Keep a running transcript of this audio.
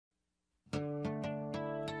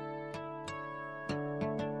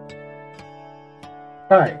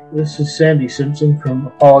Hi, this is Sandy Simpson from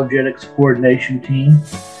Apologetics Coordination Team.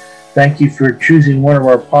 Thank you for choosing one of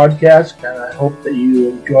our podcasts, and I hope that you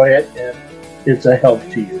enjoy it and it's a help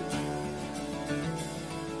to you.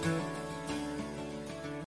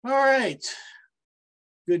 All right.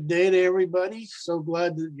 Good day to everybody. So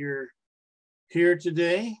glad that you're here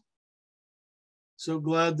today. So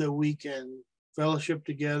glad that we can fellowship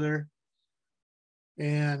together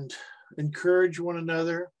and encourage one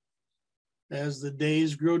another as the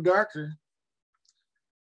days grow darker.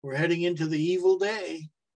 We're heading into the evil day.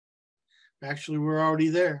 Actually, we're already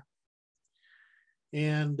there.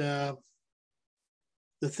 And the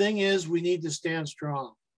thing is, we need to stand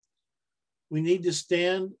strong. We need to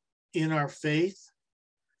stand in our faith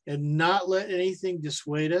and not let anything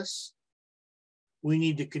dissuade us. We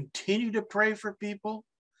need to continue to pray for people,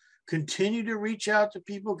 continue to reach out to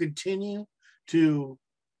people, continue to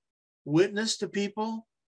witness to people,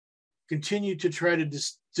 continue to try to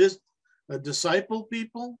disciple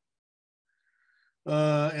people,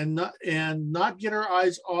 and not get our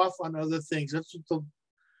eyes off on other things. That's what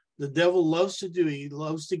the devil loves to do. He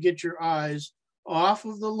loves to get your eyes off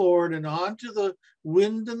of the Lord and onto the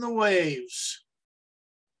wind and the waves,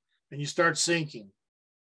 and you start sinking.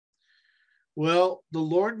 Well, the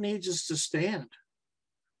Lord needs us to stand.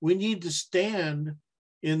 We need to stand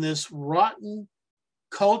in this rotten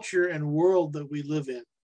culture and world that we live in.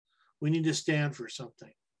 We need to stand for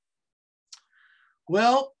something.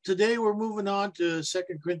 Well, today we're moving on to 2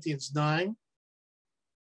 Corinthians 9.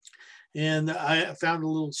 And I found a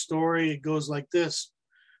little story. It goes like this.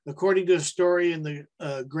 According to a story in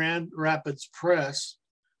the Grand Rapids Press,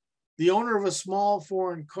 the owner of a small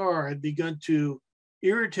foreign car had begun to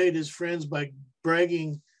irritate his friends by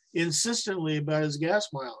bragging insistently about his gas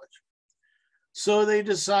mileage. So they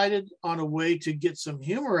decided on a way to get some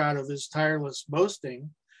humor out of his tireless boasting,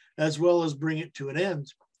 as well as bring it to an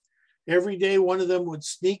end. Every day, one of them would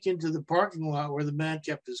sneak into the parking lot where the man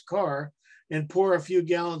kept his car and pour a few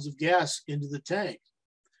gallons of gas into the tank.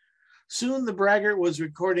 Soon the braggart was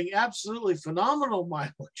recording absolutely phenomenal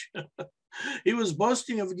mileage. He was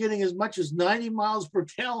boasting of getting as much as 90 miles per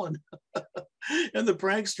gallon. And the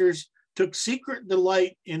pranksters took secret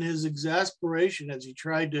delight in his exasperation as he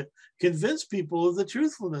tried to convince people of the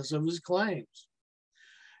truthfulness of his claims.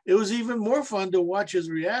 It was even more fun to watch his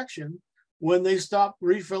reaction when they stopped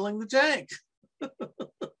refilling the tank.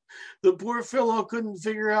 The poor fellow couldn't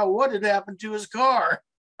figure out what had happened to his car.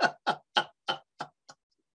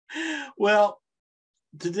 Well,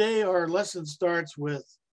 today our lesson starts with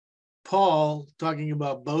Paul talking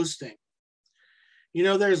about boasting. You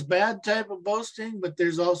know, there's bad type of boasting, but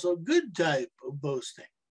there's also good type of boasting.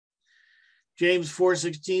 James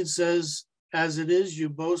 4:16 says, as it is, you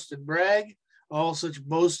boast and brag. All such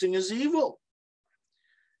boasting is evil.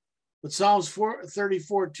 But Psalms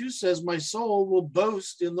 34:2 says, my soul will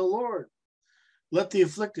boast in the Lord. Let the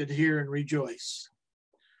afflicted hear and rejoice.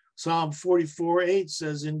 Psalm 44:8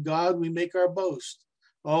 says, in God we make our boast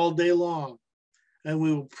all day long, and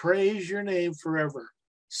we will praise your name forever.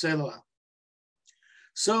 Selah.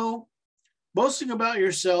 So, boasting about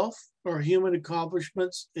yourself or human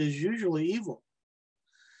accomplishments is usually evil.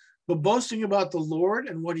 But boasting about the Lord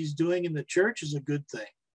and what he's doing in the church is a good thing.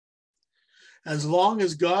 As long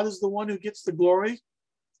as God is the one who gets the glory,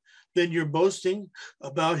 then your boasting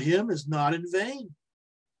about him is not in vain.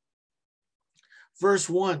 Verse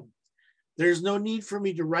 1, there's no need for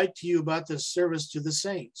me to write to you about this service to the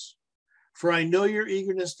saints, for I know your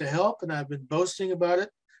eagerness to help, and I've been boasting about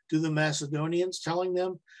it to the Macedonians, telling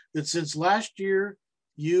them that since last year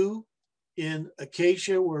you in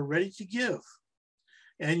Acacia were ready to give,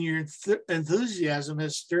 and your enthusiasm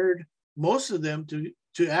has stirred most of them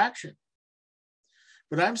to action.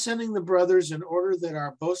 But I'm sending the brothers in order that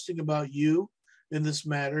our boasting about you in this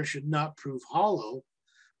matter should not prove hollow,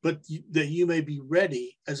 but that you may be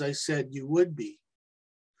ready, as I said you would be.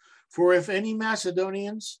 For if any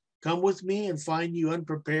Macedonians come with me and find you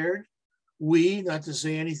unprepared, we, not to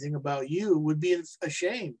say anything about you, would be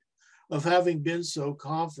ashamed of having been so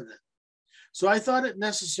confident. So I thought it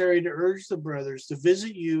necessary to urge the brothers to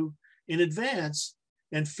visit you in advance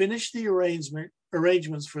and finish the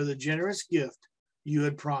arrangements for the generous gift you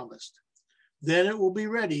had promised. Then it will be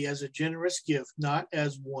ready as a generous gift, not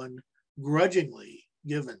as one grudgingly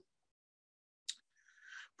given.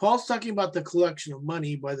 Paul's talking about the collection of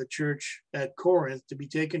money by the church at Corinth to be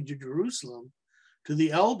taken to Jerusalem to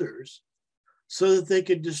the elders so that they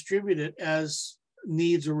could distribute it as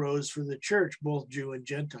needs arose for the church, both Jew and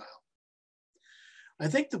Gentile. I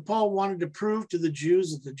think that Paul wanted to prove to the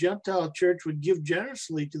Jews that the Gentile church would give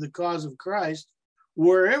generously to the cause of Christ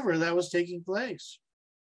wherever that was taking place.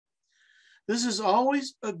 This is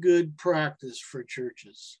always a good practice for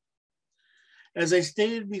churches. As I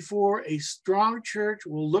stated before, a strong church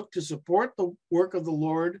will look to support the work of the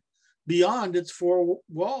Lord beyond its four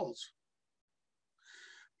walls.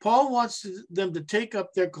 Paul wants them to take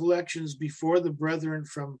up their collections before the brethren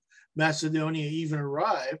from Macedonia even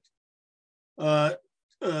arrived, that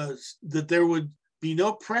there would be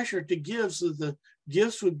no pressure to give, so that the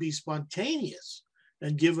gifts would be spontaneous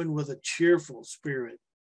and given with a cheerful spirit.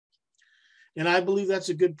 And I believe that's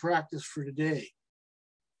a good practice for today.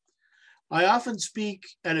 I often speak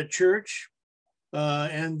at a church,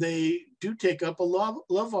 and they do take up a love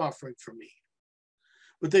offering for me.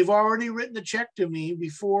 But they've already written a check to me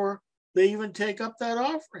before they even take up that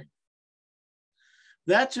offering.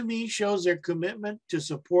 That to me shows their commitment to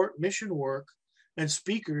support mission work and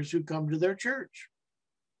speakers who come to their church.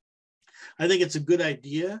 I think it's a good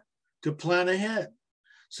idea to plan ahead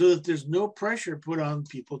so that there's no pressure put on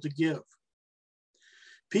people to give.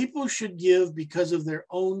 People should give because of their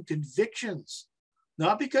own convictions,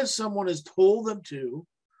 not because someone has told them to,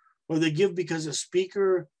 or they give because a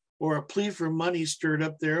speaker or a plea for money stirred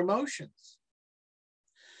up their emotions.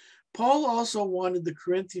 Paul also wanted the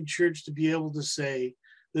Corinthian church to be able to say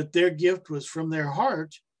that their gift was from their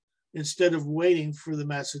heart instead of waiting for the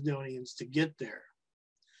Macedonians to get there.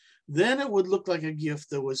 Then it would look like a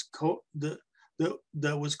gift that was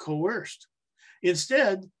coerced.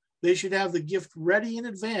 Instead, they should have the gift ready in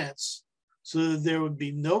advance so that there would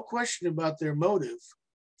be no question about their motive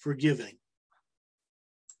for giving.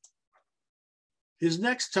 His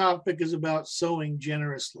next topic is about sowing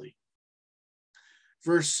generously.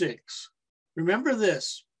 Verse 6, remember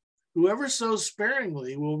this, whoever sows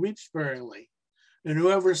sparingly will reap sparingly, and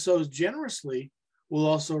whoever sows generously will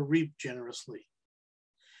also reap generously.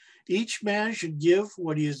 Each man should give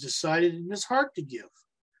what he has decided in his heart to give,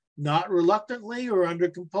 not reluctantly or under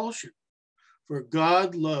compulsion, for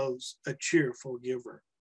God loves a cheerful giver.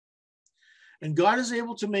 And God is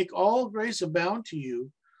able to make all grace abound to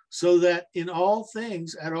you, so that in all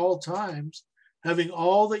things, at all times, having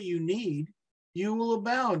all that you need, you will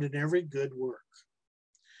abound in every good work.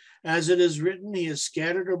 As it is written, he has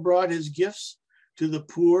scattered abroad his gifts to the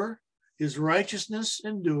poor, his righteousness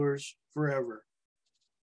endures forever.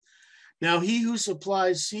 Now he who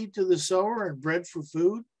supplies seed to the sower and bread for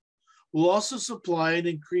food will also supply and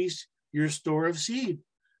increase your store of seed,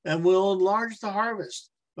 and will enlarge the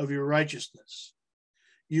harvest of your righteousness.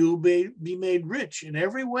 You will be made rich in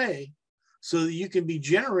every way, so that you can be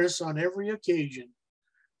generous on every occasion,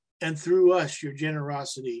 and through us your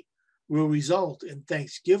generosity will result in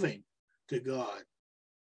thanksgiving to God.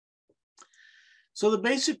 So the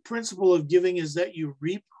basic principle of giving is that you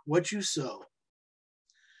reap what you sow.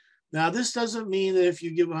 Now, this doesn't mean that if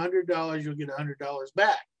you give $100, you'll get $100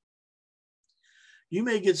 back. You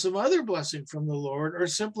may get some other blessing from the Lord, or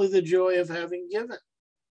simply the joy of having given.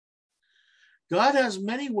 God has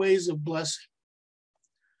many ways of blessing,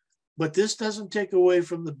 but this doesn't take away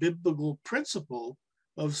from the biblical principle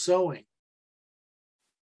of sowing.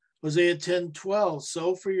 Hosea 10:12,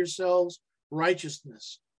 sow for yourselves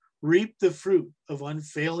righteousness, reap the fruit of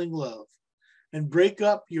unfailing love, and break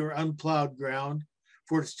up your unplowed ground,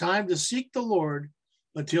 for it's time to seek the Lord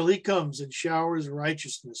until he comes and showers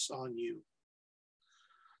righteousness on you.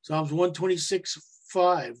 Psalms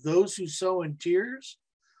 126:5, those who sow in tears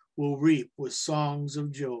will reap with songs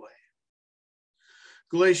of joy.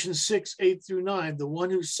 Galatians 6:8-9, the one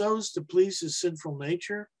who sows to please his sinful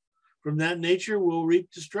nature, from that nature will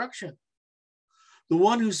reap destruction. The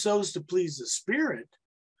one who sows to please the Spirit,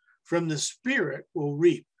 from the Spirit will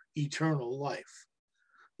reap eternal life.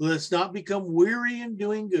 Let's not become weary in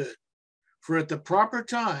doing good, for at the proper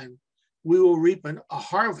time we will reap a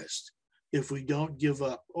harvest if we don't give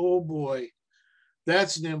up. Oh boy,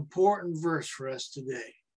 that's an important verse for us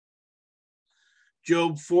today.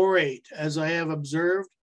 Job 4:8, as I have observed,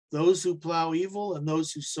 those who plow evil and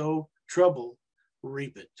those who sow trouble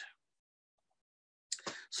reap it.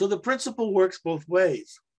 So the principle works both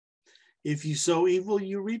ways. If you sow evil,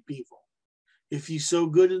 you reap evil. If you sow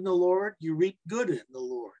good in the Lord, you reap good in the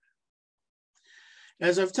Lord.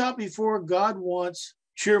 As I've taught before, God wants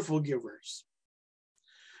cheerful givers.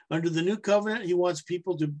 Under the new covenant, he wants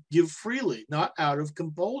people to give freely, not out of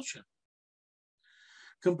compulsion.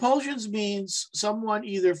 Compulsions means someone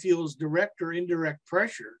either feels direct or indirect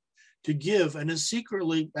pressure to give and is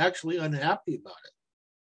secretly actually unhappy about it.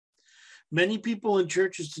 Many people in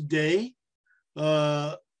churches today,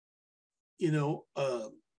 are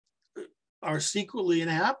secretly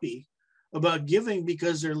unhappy about giving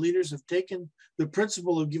because their leaders have taken the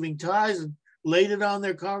principle of giving tithes and laid it on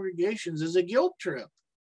their congregations as a guilt trip.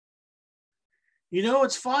 You know,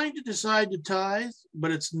 it's fine to decide to tithe,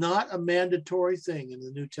 but it's not a mandatory thing in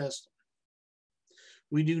the New Testament.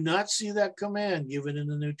 We do not see that command given in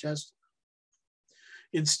the New Testament.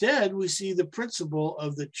 Instead, we see the principle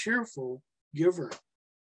of the cheerful giver.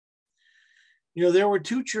 You know, there were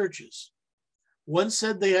two churches. One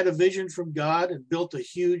said they had a vision from God and built a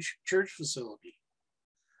huge church facility.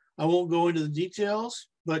 I won't go into the details,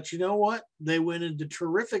 but you know what? They went into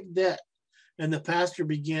terrific debt, and the pastor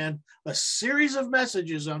began a series of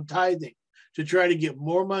messages on tithing to try to get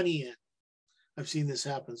more money in. I've seen this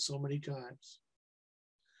happen so many times.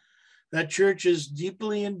 That church is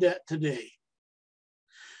deeply in debt today.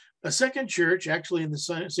 A second church, actually in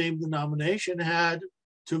the same denomination, had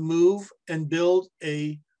to move and build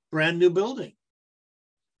a brand new building.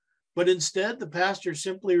 But instead, the pastor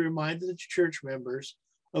simply reminded the church members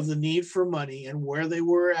of the need for money and where they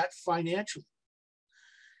were at financially.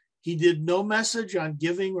 He did no message on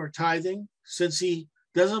giving or tithing, since he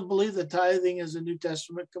doesn't believe that tithing is a New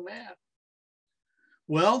Testament command.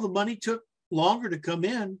 Well, the money took longer to come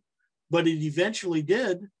in, but it eventually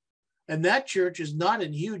did. And that church is not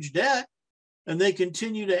in huge debt, and they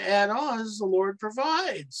continue to add on as the Lord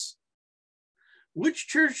provides. Which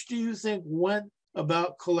church do you think went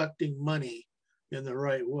about collecting money in the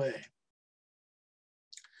right way?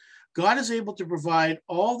 God is able to provide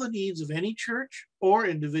all the needs of any church or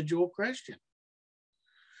individual Christian.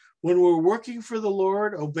 When we're working for the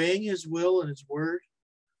Lord, obeying his will and his word,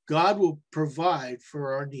 God will provide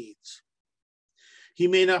for our needs. He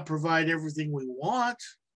may not provide everything we want,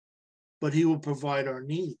 but he will provide our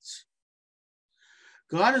needs.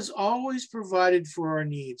 God has always provided for our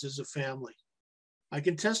needs as a family. I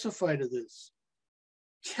can testify to this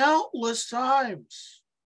countless times.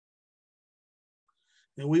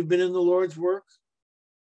 And we've been in the Lord's work,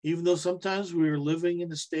 even though sometimes we were living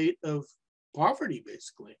in a state of poverty,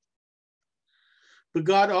 basically. But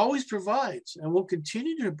God always provides and will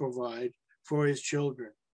continue to provide for his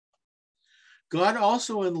children. God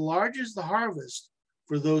also enlarges the harvest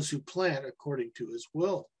for those who plant according to his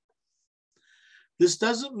will. This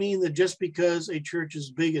doesn't mean that just because a church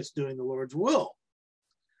is big, it's doing the Lord's will.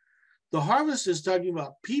 The harvest is talking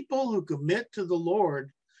about people who commit to the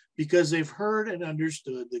Lord because they've heard and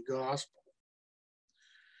understood the gospel.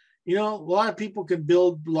 You know, a lot of people can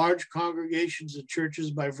build large congregations and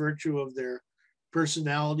churches by virtue of their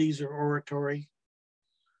personalities or oratory.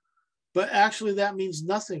 But actually, that means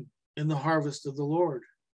nothing in the harvest of the Lord.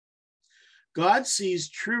 God sees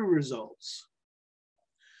true results.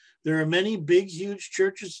 There are many big, huge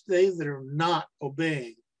churches today that are not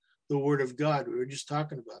obeying the word of God. We were just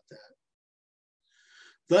talking about that.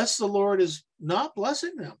 Thus, the Lord is not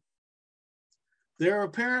blessing them. Their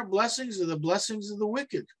apparent blessings are the blessings of the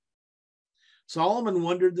wicked. Solomon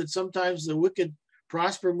wondered that sometimes the wicked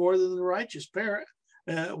prosper more than the righteous,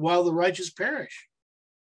 while the righteous perish.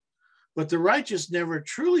 But the righteous never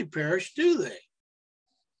truly perish, do they?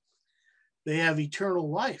 They have eternal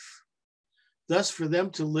life. Thus, for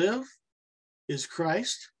them to live is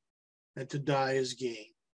Christ, and to die is gain.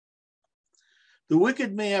 The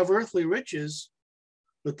wicked may have earthly riches,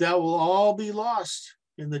 but that will all be lost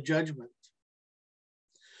in the judgment.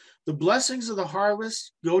 The blessings of the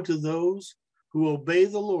harvest go to those who obey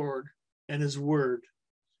the Lord and his word,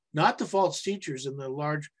 not to false teachers and their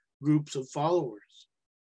large groups of followers.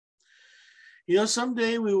 You know,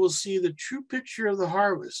 someday we will see the true picture of the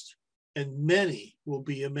harvest, and many will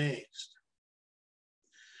be amazed.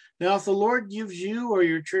 Now, if the Lord gives you or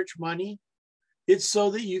your church money, it's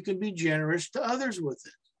so that you can be generous to others with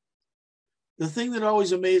it. The thing that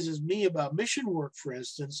always amazes me about mission work, for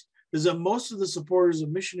instance, is that most of the supporters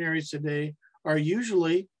of missionaries today are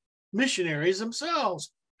usually missionaries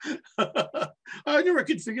themselves. I never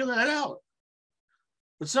could figure that out.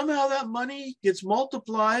 But somehow that money gets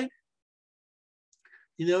multiplied.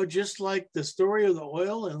 You know, just like the story of the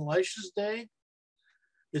oil in Elisha's day,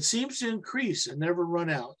 it seems to increase and never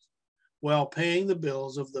run out while paying the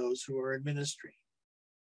bills of those who are in ministry.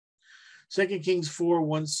 2 Kings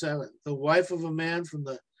 4:1-7. The wife of a man from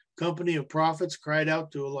the company of prophets cried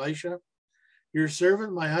out to Elisha, "Your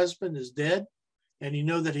servant, my husband, is dead, and you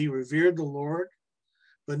know that he revered the Lord.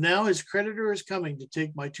 But now his creditor is coming to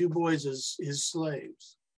take my 2 boys as his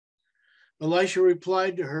slaves." Elisha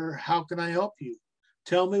replied to her, "How can I help you?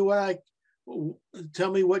 Tell me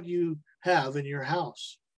what you have in your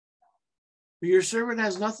house." "But your servant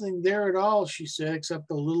has nothing there at all," she said,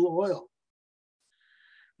 "except a little oil."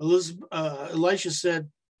 Elisha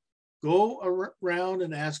said, "Go around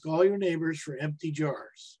and ask all your neighbors for empty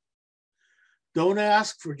jars. Don't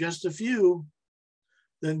ask for just a few.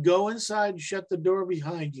 Then go inside and shut the door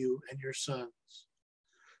behind you and your sons.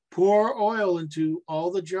 Pour oil into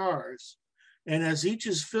all the jars, and as each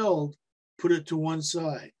is filled, put it to one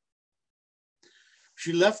side.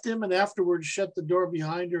 She left him and afterwards shut the door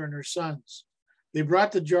behind her and her sons. They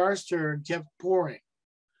brought the jars to her and kept pouring.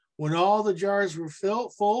 When all the jars were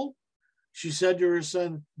full, she said to her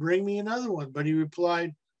son, "Bring me another one." But he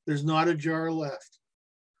replied, "There's not a jar left."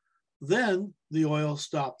 Then the oil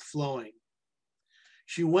stopped flowing.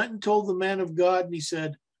 She went and told the man of God, and he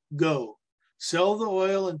said, "Go, sell the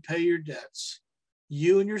oil and pay your debts.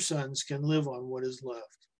 You and your sons can live on what is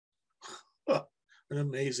left." An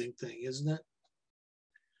amazing thing, isn't it?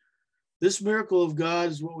 This miracle of God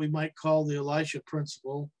is what we might call the Elisha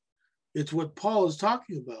principle. It's what Paul is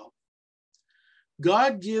talking about.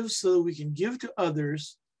 God gives so that we can give to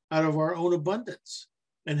others out of our own abundance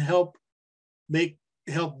and help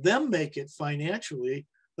them make it financially,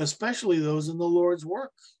 especially those in the Lord's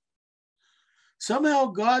work. Somehow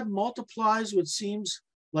God multiplies what seems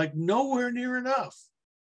like nowhere near enough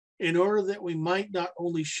in order that we might not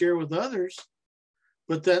only share with others,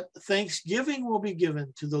 but that thanksgiving will be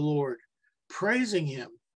given to the Lord, praising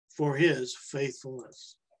him for his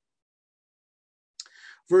faithfulness.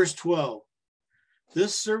 Verse 12,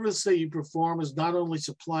 this service that you perform is not only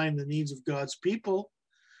supplying the needs of God's people,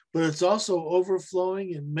 but it's also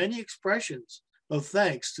overflowing in many expressions of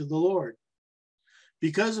thanks to the Lord.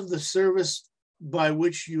 Because of the service by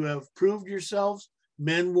which you have proved yourselves,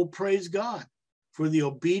 men will praise God for the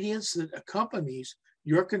obedience that accompanies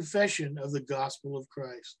your confession of the gospel of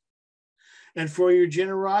Christ, and for your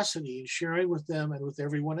generosity in sharing with them and with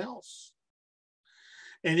everyone else.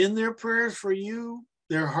 And in their prayers for you,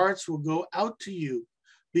 their hearts will go out to you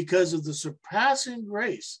because of the surpassing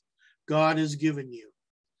grace God has given you.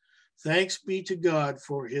 Thanks be to God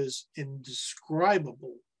for his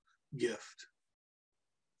indescribable gift.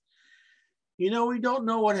 You know, we don't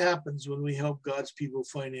know what happens when we help God's people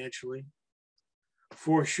financially.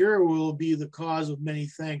 For sure, we will be the cause of many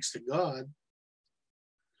thanks to God.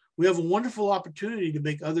 We have a wonderful opportunity to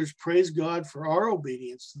make others praise God for our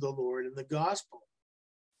obedience to the Lord and the gospel.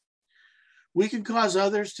 We can cause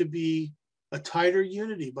others to be a tighter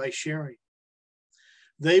unity by sharing.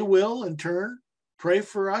 They will, in turn, pray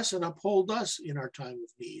for us and uphold us in our time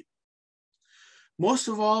of need. Most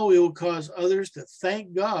of all, we will cause others to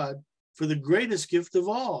thank God for the greatest gift of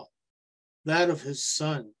all, that of his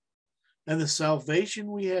Son, and the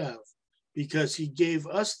salvation we have because he gave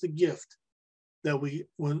us the gift that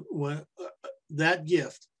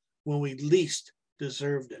when we least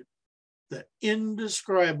deserved it, the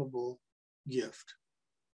indescribable gift.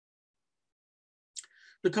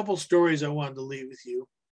 A couple stories I wanted to leave with you.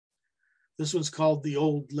 This one's called The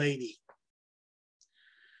Old Lady.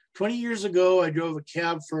 20 years ago, I drove a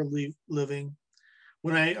cab for a living.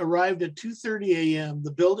 When I arrived at 2:30 a.m.,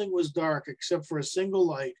 the building was dark except for a single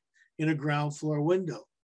light in a ground floor window.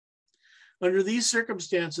 Under these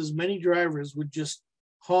circumstances, many drivers would just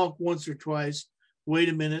honk once or twice, wait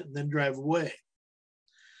a minute, and then drive away.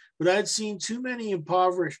 But I'd seen too many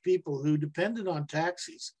impoverished people who depended on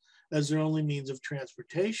taxis as their only means of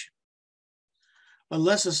transportation.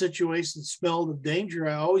 Unless a situation smelled of danger,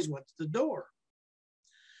 I always went to the door.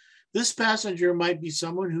 This passenger might be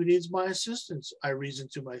someone who needs my assistance, I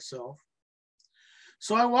reasoned to myself.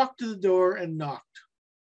 So I walked to the door and knocked.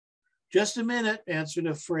 "Just a minute," answered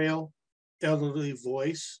a frail, elderly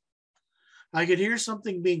voice. I could hear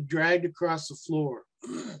something being dragged across the floor.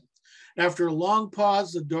 After a long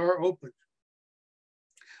pause, the door opened.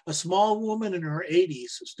 A small woman in her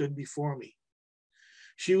 80s stood before me.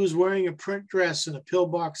 She was wearing a print dress and a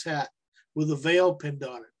pillbox hat with a veil pinned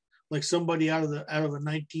on it, like somebody out of a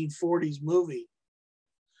 1940s movie.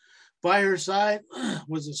 By her side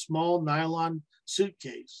was a small nylon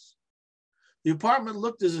suitcase. The apartment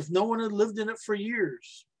looked as if no one had lived in it for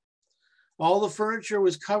years. All the furniture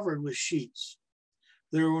was covered with sheets.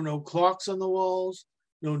 There were no clocks on the walls,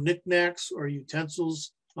 no knickknacks or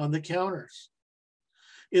utensils on the counters.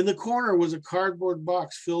 In the corner was a cardboard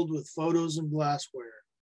box filled with photos and glassware.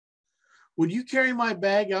 "Would you carry my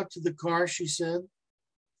bag out to the car?" she said.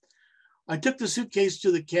 I took the suitcase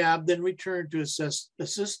to the cab, then returned to assist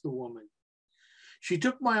the woman. She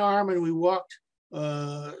took my arm and we walked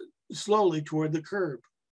slowly toward the curb.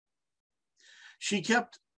 She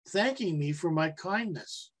kept thanking me for my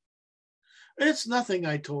kindness. "It's nothing,"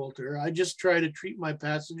 I told her. "I just try to treat my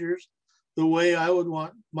passengers the way I would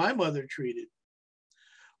want my mother treated."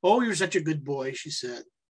 "Oh, you're such a good boy," she said.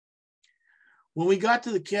 When we got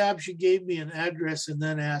to the cab, she gave me an address and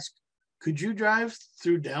then asked, "Could you drive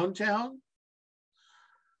through downtown?"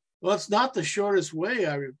 "Well, it's not the shortest way,"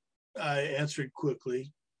 I answered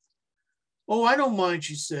quickly. "Oh, I don't mind,"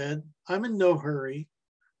 she said. "I'm in no hurry.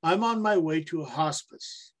 I'm on my way to a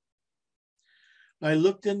hospice. I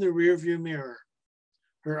looked in the rearview mirror.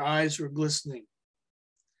 Her eyes were glistening.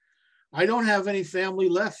 I don't have any family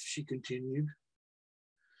left, she continued.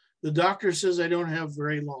 The doctor says I don't have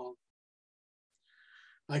very long.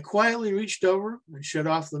 I quietly reached over and shut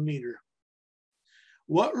off the meter.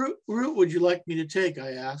 What route would you like me to take?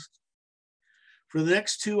 I asked. For the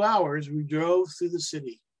next 2 hours, we drove through the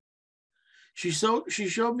city. She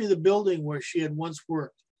showed me the building where she had once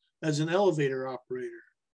worked as an elevator operator.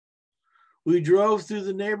 We drove through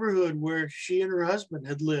the neighborhood where she and her husband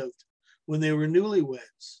had lived when they were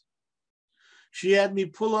newlyweds. She had me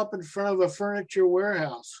pull up in front of a furniture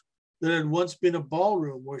warehouse that had once been a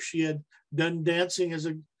ballroom where she had gone dancing as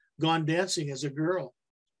a girl.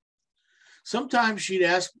 Sometimes she'd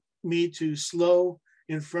ask me to slow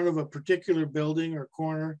in front of a particular building or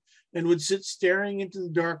corner and would sit staring into the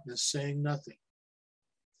darkness, saying nothing.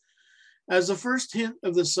 As the first hint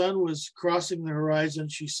of the sun was crossing the horizon,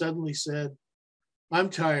 she suddenly said, I'm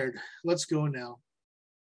tired. Let's go now.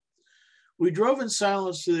 We drove in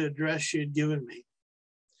silence to the address she had given me.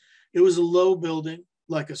 It was a low building,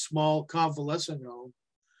 like a small convalescent home,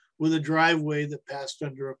 with a driveway that passed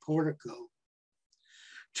under a portico.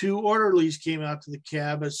 2 orderlies came out to the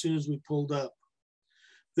cab as soon as we pulled up.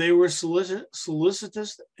 They were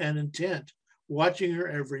solicitous and intent, watching her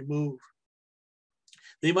every move.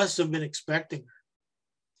 They must have been expecting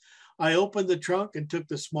her. I opened the trunk and took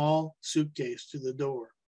the small suitcase to the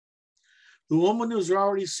door. The woman was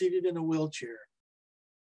already seated in a wheelchair.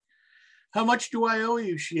 How much do I owe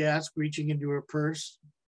you? She asked, reaching into her purse.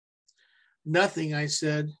 Nothing, I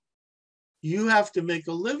said. You have to make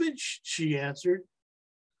a living, she answered.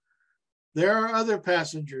 There are other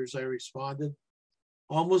passengers, I responded.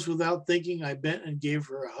 Almost without thinking, I bent and gave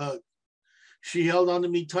her a hug. She held onto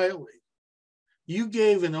me tightly. You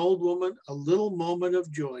gave an old woman a little moment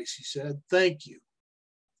of joy, she said. Thank you.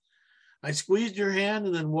 I squeezed her hand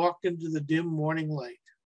and then walked into the dim morning light.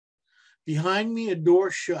 Behind me, a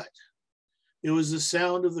door shut. It was the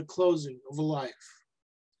sound of the closing of a life.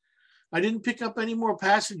 I didn't pick up any more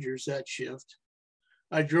passengers that shift.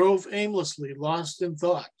 I drove aimlessly, lost in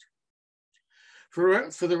thought.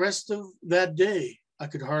 For the rest of that day, I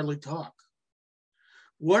could hardly talk.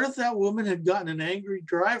 What if that woman had gotten an angry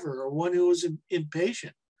driver or one who was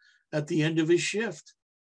impatient at the end of his shift?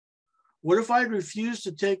 What if I'd refused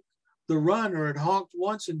to take the run or had honked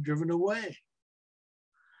once and driven away?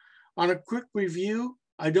 On a quick review,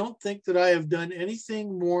 I don't think that I have done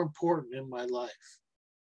anything more important in my life.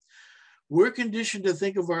 We're conditioned to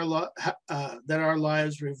think of that our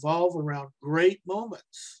lives revolve around great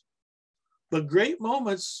moments. But great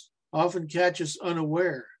moments often catch us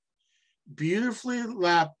unaware, beautifully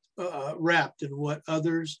wrapped in what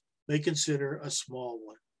others may consider a small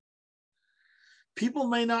one. People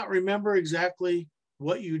may not remember exactly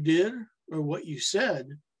what you did or what you said,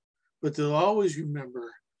 but they'll always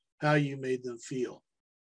remember how you made them feel.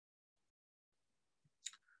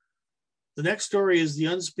 The next story is The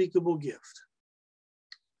Unspeakable Gift.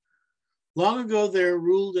 Long ago, there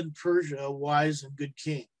ruled in Persia a wise and good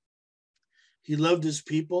king. He loved his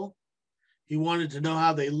people. He wanted to know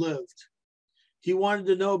how they lived. He wanted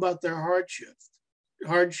to know about their hardships.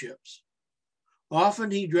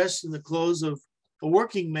 Often he dressed in the clothes of a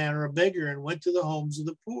working man or a beggar and went to the homes of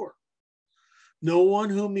the poor. No one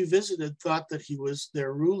whom he visited thought that he was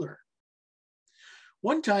their ruler.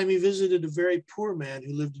 One time he visited a very poor man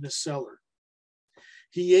who lived in a cellar.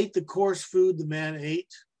 He ate the coarse food the man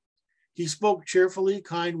ate. He spoke cheerfully,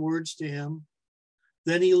 kind words to him.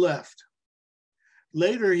 Then he left.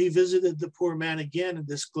 Later, he visited the poor man again and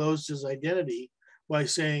disclosed his identity by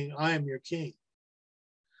saying, I am your king.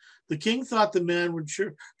 The king thought the man would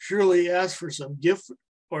surely ask for some gift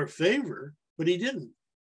or favor, but he didn't.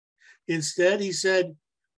 Instead, he said,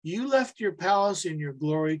 you left your palace in your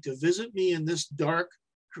glory to visit me in this dark,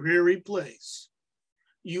 dreary place.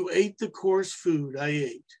 You ate the coarse food I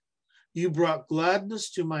ate. You brought gladness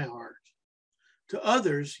to my heart. To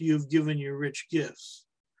others, you have given your rich gifts.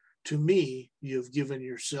 To me, you have given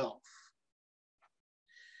yourself.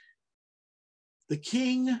 The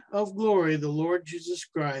King of glory, the Lord Jesus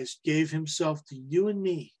Christ, gave himself to you and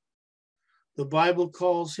me. The Bible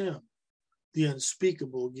calls him the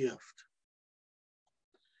unspeakable gift.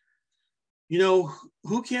 You know,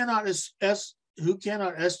 who cannot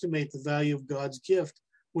estimate the value of God's gift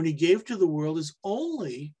when he gave to the world his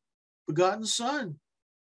only begotten Son?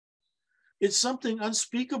 It's something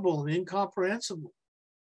unspeakable and incomprehensible.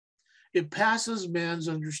 It passes man's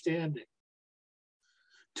understanding.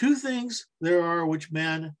 Two things there are which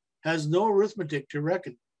man has no arithmetic to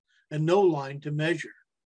reckon and no line to measure.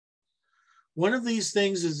 One of these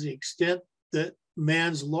things is the extent that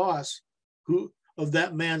man's loss, who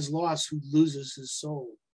loses his soul.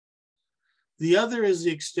 The other is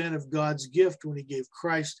the extent of God's gift when he gave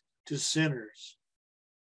Christ to sinners.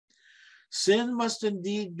 Sin must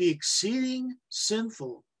indeed be exceeding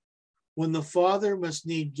sinful when the Father must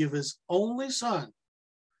need give his only Son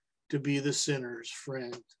to be the sinner's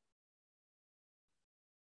friend.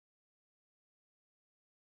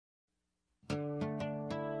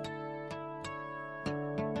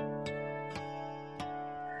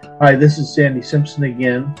 Hi, this is Sandy Simpson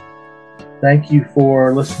again. Thank you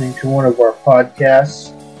for listening to one of our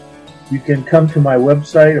podcasts. You can come to my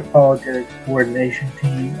website, Apologetics Coordination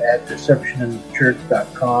Team, at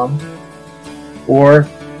deceptioninthechurch.com, or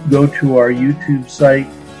go to our YouTube site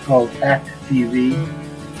called Act TV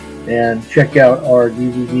and check out our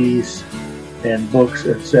DVDs and books,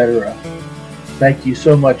 etc. Thank you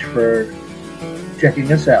so much for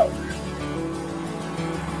checking us out.